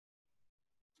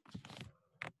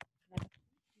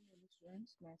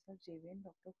students, myself JV and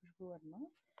Dr. Khushbu Verma,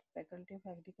 Faculty of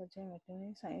Agriculture and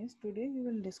Veterinary Science. Today we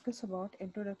will discuss about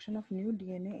introduction of new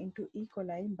DNA into E.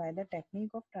 coli by the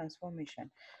technique of transformation.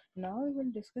 Now we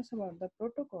will discuss about the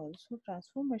protocols for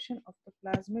transformation of the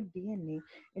plasmid DNA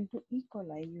into E.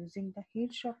 coli using the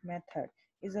heat shock method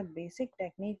is a basic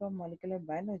technique of molecular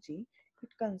biology. It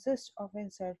consists of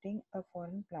inserting a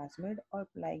foreign plasmid or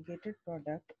ligated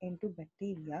product into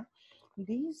bacteria.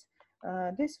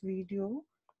 This video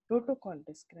protocol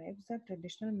describes the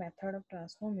traditional method of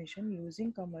transformation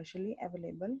using commercially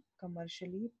available,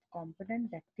 commercially competent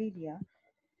bacteria,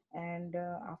 and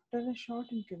after a short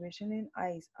incubation in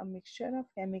ice, a mixture of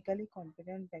chemically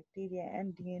competent bacteria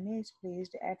and DNA is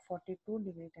placed at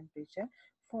 42-degree temperature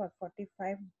for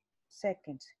 45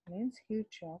 seconds, means heat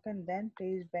shock, and then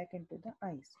placed back into the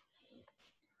ice.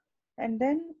 And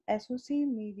then SOC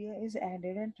media is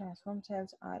added and transform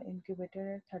cells are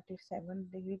incubated at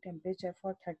 37-degree temperature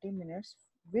for 30 minutes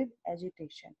with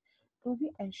agitation to be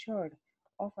ensured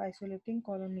of isolating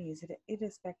colonies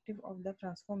irrespective of the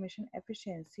transformation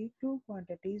efficiency. Two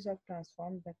quantities of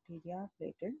transformed bacteria are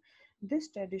plated. This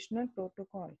traditional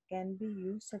protocol can be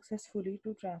used successfully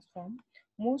to transform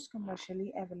most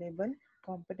commercially available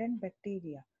competent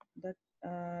bacteria. The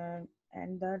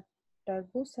and the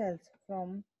turbo cells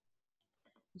from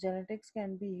genetics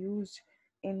can be used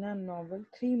in a novel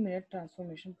 3-minute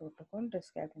transformation protocol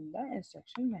described in the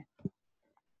instruction manual.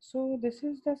 So this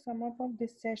is the sum up of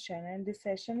this session, and this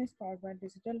session is powered by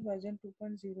digital version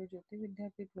 2.0 Jyoti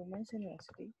Viddyapeeth Women's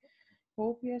University.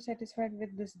 Hope you are satisfied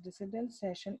with this digital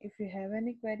session. If you have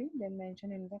any query, then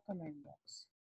mention in the comment box.